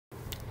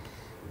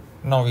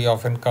Now we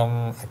often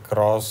come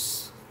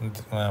across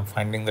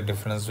finding the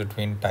difference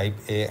between type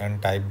A and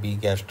type B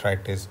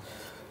gastritis.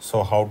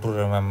 So how to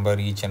remember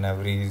each and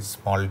every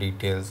small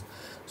details.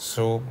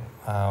 So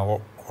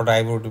what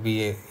I would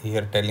be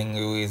here telling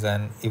you is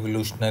an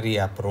evolutionary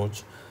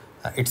approach.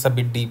 It's a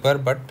bit deeper,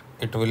 but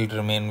it will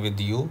remain with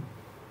you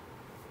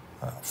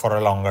for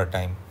a longer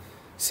time.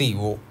 See,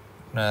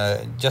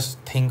 just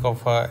think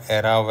of a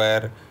era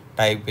where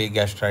type A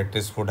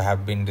gastritis would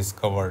have been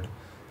discovered.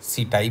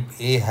 See, type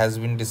A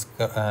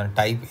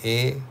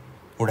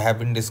would have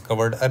been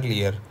discovered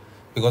earlier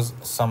because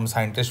some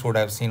scientists would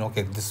have seen,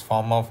 okay, this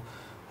form of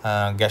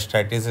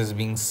gastritis is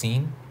being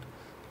seen,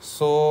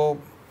 so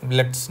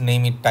let's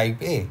name it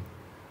type A.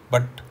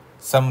 But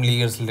some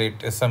years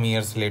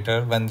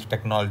later, when the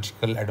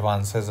technological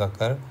advances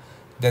occur,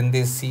 then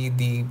they see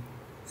the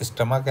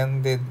stomach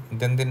and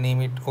then they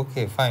name it,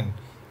 okay, fine,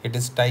 it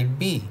is type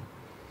B.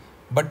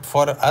 But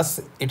for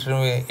us, it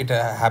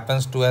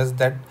happens to us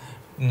that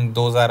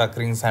those are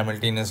occurring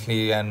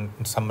simultaneously and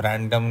some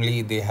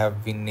randomly they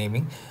have been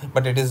naming,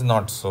 but it is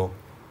not so.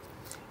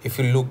 If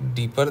you look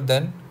deeper,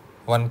 then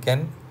one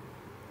can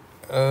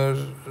uh,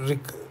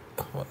 rec-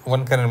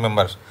 one can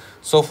remember.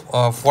 So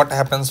what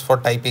happens for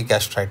type A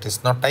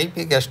gastritis? Now type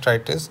A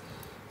gastritis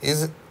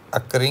is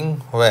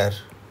occurring where?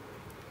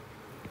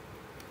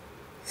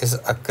 Is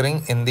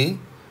occurring in the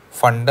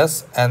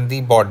fundus and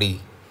the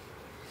body.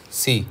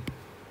 See,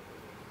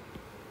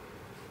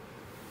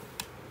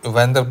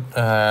 when the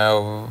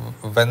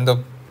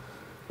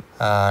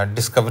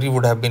discovery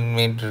would have been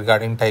made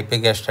regarding type A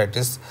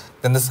gastritis,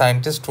 then the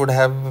scientist would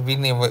have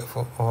been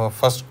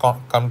first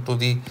come to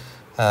the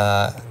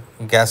uh,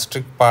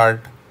 gastric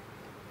part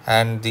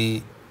and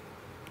the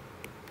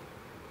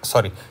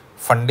sorry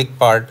fundic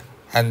part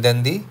and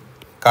then the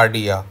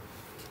cardia.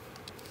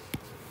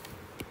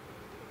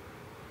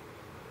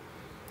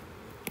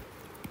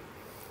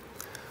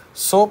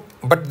 So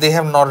but they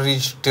have not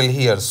reached till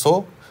here.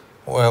 So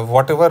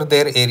whatever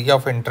their area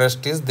of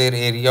interest is,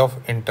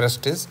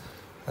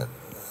 uh,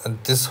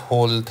 this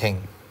whole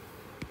thing,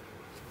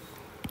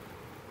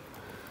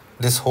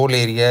 this whole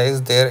area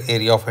is their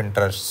area of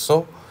interest.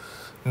 So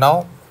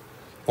now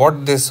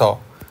what they saw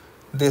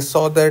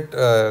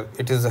that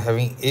it is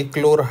having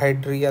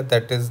achlorhydria,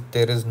 that is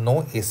there is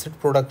no acid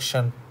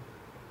production.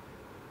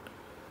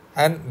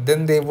 And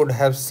then they would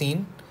have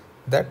seen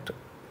that,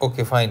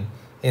 okay, fine,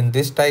 in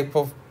this type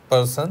of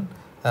person,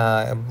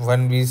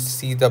 when we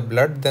see the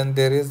blood, then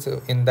there is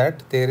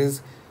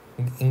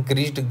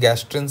increased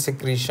gastrin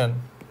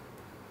secretion.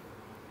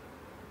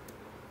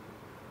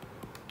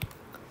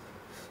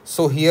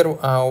 So here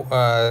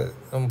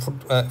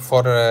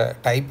for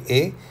type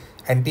A,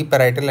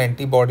 anti-parietal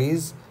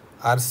antibodies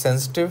are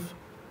sensitive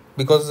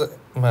because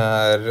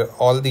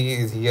all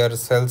these here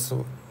cells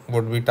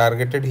would be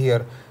targeted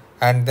here.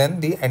 And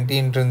then the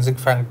anti-intrinsic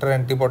factor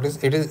antibodies,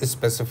 it is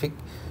specific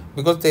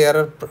because they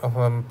are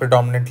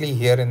predominantly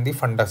here in the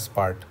fundus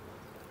part.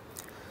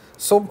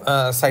 So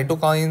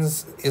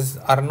cytokines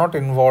are not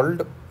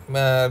involved,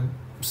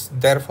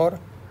 therefore,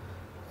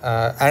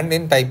 and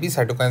in type B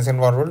cytokines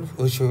involved,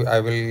 which I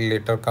will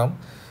later come.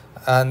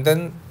 And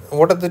then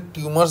what are the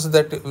tumors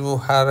that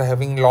are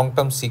having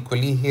long-term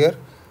sequelae here?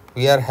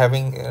 We are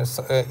having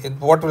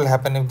what will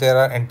happen if there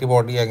are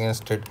antibody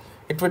against it?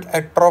 It will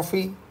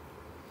atrophy.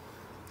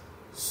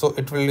 So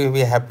it will be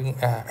happening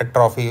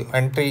atrophy.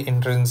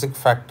 Anti-intrinsic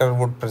factor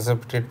would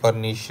precipitate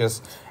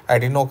pernicious.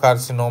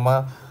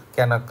 Adenocarcinoma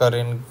can occur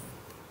in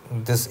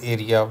this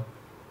area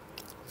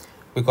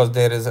because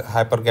there is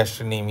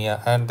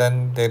hypergastrinemia, and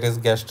then there is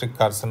gastric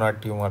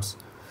carcinoid tumors.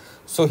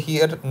 So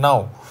here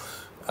now,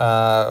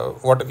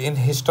 what in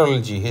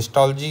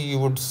histology you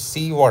would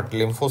see what?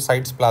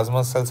 Lymphocytes,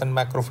 plasma cells and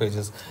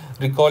macrophages.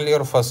 Recall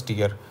your first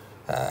year.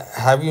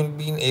 Have you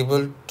been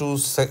able to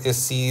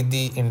see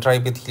the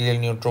intraepithelial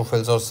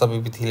neutrophils or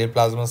subepithelial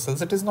plasma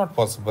cells? It is not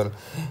possible.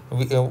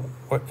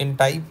 In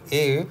type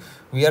A,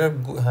 we are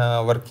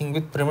working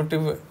with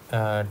primitive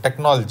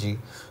technology.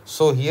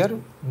 So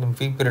here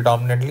we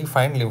predominantly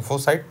find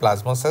lymphocyte,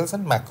 plasma cells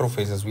and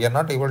macrophages. We are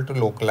not able to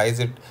localize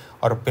it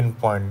or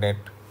pinpoint it.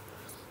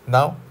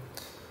 Now,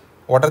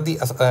 what are the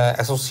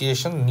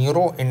association?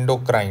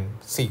 Neuroendocrine.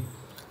 See,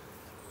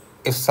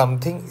 if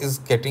something is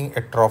getting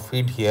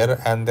atrophied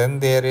here and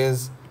then there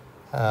is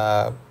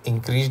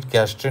increased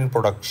gastrin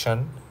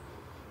production,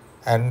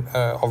 and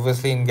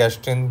obviously in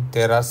gastrin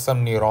there are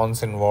some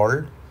neurons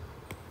involved,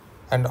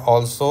 and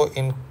also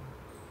in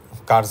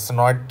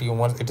carcinoid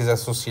tumors it is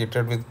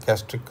associated with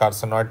gastric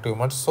carcinoid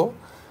tumors, so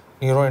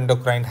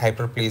neuroendocrine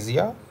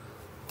hyperplasia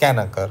can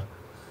occur.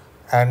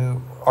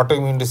 And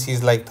autoimmune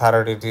disease like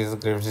thyroiditis,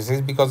 Graves'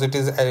 disease, because it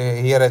is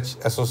here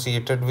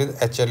associated with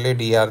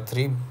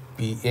HLA-DR3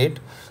 B8.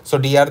 So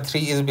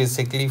DR3 is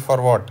basically for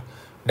what?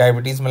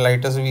 Diabetes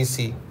mellitus we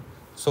see.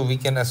 So we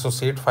can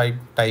associate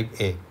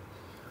type A.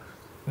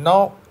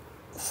 Now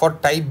for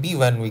type B,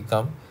 when we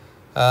come,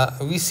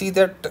 we see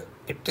that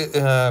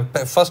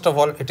first of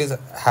all it is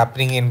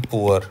happening in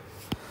poor.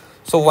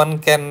 So one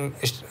can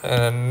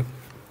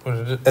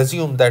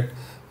assume that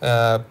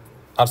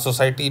our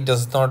society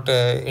does not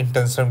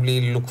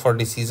intentionally look for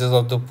diseases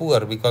of the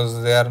poor,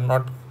 because they are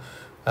not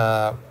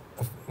uh,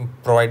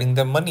 providing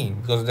them money,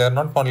 because they are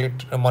not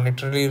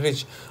monetarily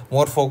rich.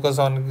 More focus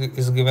on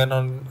is given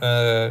on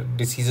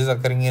diseases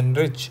occurring in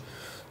rich.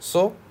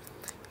 So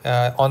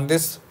on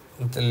this,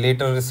 the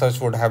later research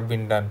would have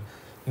been done.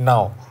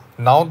 Now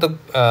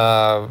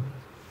the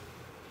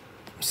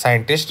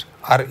scientists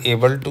are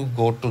able to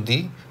go to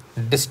the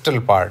distal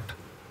part,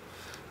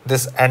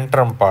 this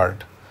antrum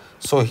part.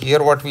 So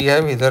here what we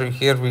have, either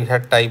here we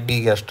had type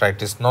B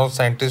gastritis. Now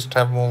scientists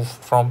have moved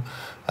from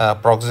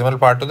proximal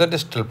part to the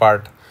distal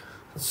part.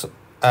 So,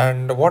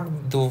 and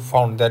what they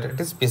found that it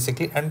is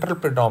basically antral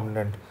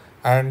predominant.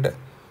 And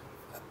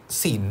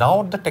see,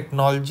 now the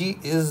technology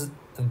is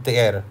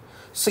there.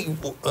 See,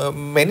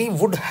 many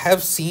would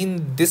have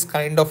seen this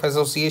kind of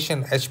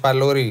association, H.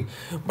 pylori,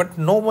 but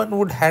no one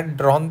would have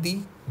drawn the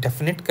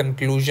definite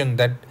conclusion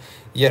that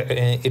yeah,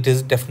 it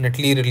is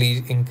definitely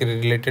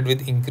related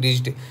with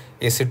increased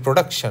acid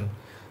production.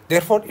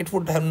 Therefore, it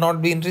would have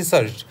not been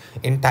researched.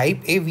 In type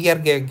A, we are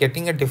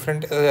getting a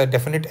different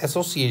definite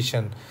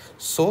association.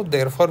 So,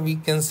 therefore, we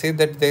can say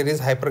that there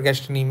is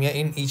hypergastrinemia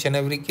in each and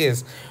every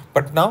case.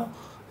 But now,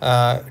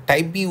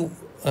 type B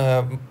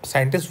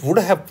scientists would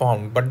have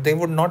found, but they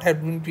would not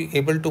have been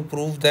able to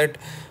prove that,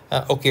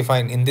 okay,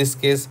 fine, in this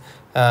case,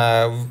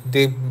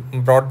 they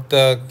brought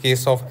the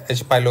case of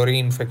H. pylori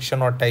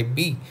infection or type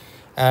B,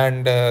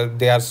 and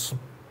they are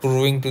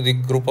proving to the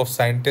group of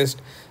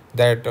scientists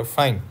that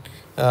fine,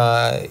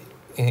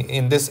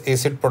 in this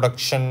acid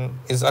production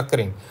is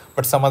occurring.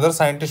 But some other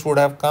scientists would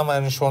have come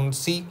and shown,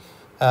 see,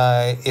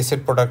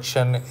 acid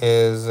production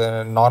is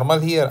normal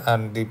here,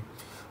 and the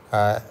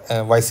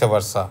vice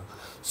versa.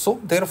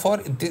 So therefore,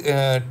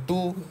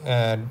 to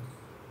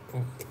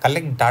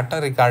collect data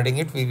regarding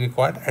it, we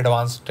required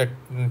advanced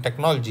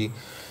technology,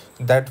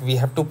 that we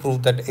have to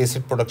prove that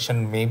acid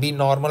production may be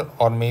normal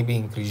or may be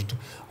increased,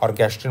 or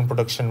gastrin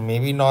production may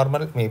be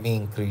normal, may be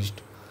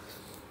increased.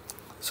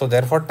 So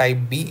therefore,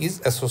 type B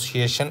is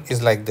association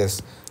is like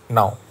this.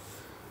 Now,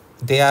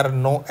 there are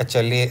no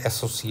HLA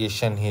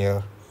association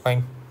here.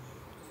 Fine.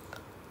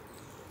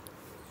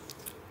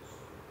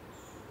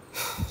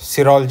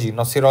 Serology.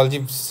 Now,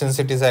 serology, since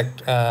it is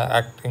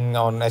acting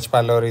on H.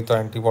 pylori, so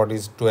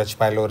antibodies to H.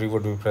 pylori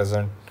would be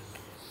present.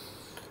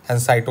 And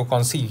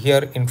cytokine, see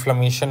here,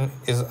 inflammation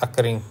is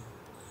occurring.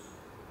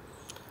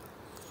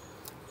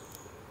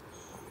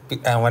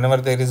 Whenever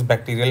there is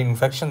bacterial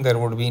infection, there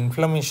would be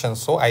inflammation.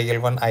 So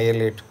IL-1,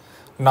 IL-8.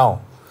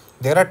 Now,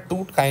 there are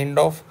two kind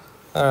of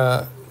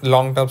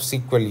long-term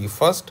sequelae.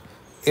 First,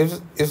 if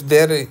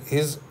there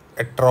is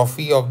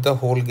atrophy of the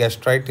whole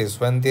gastritis,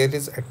 when there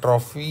is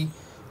atrophy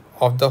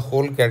of the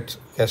whole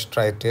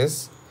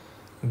gastritis,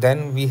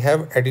 then we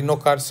have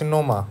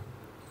adenocarcinoma.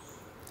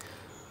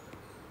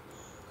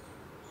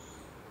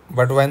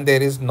 But when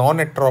there is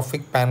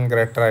non-atrophic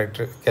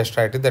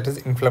pancreatitis, that is,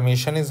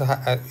 inflammation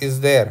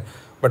is there,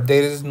 but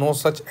there is no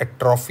such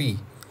atrophy,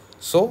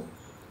 so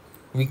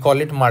we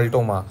call it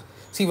maltoma.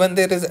 See, when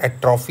there is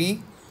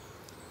atrophy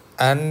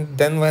and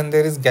then when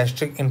there is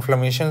gastric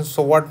inflammation,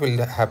 so what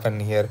will happen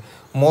here?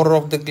 More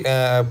of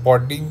the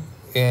body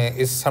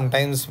is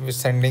sometimes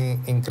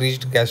sending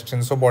increased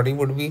gastrin, so body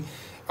would be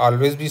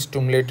always be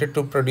stimulated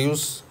to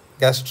produce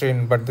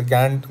gastrin, but the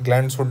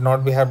glands would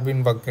not have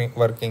been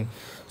working.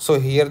 So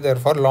here,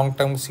 therefore,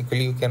 long-term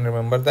sequelae, you can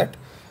remember that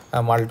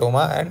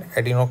maltoma and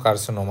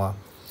adenocarcinoma.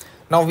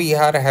 Now we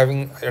are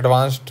having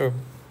advanced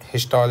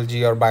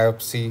histology or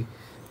biopsy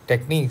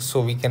techniques,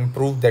 so we can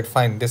prove that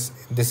fine, this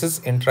is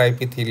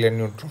intraepithelial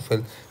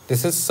neutrophil,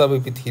 this is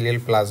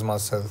subepithelial plasma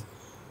cell.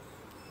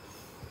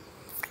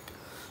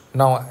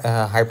 Now,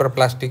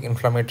 hyperplastic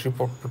inflammatory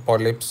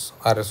polyps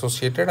are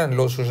associated, and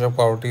low social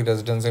poverty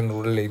residents in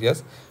rural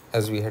areas,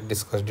 as we had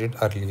discussed it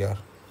earlier.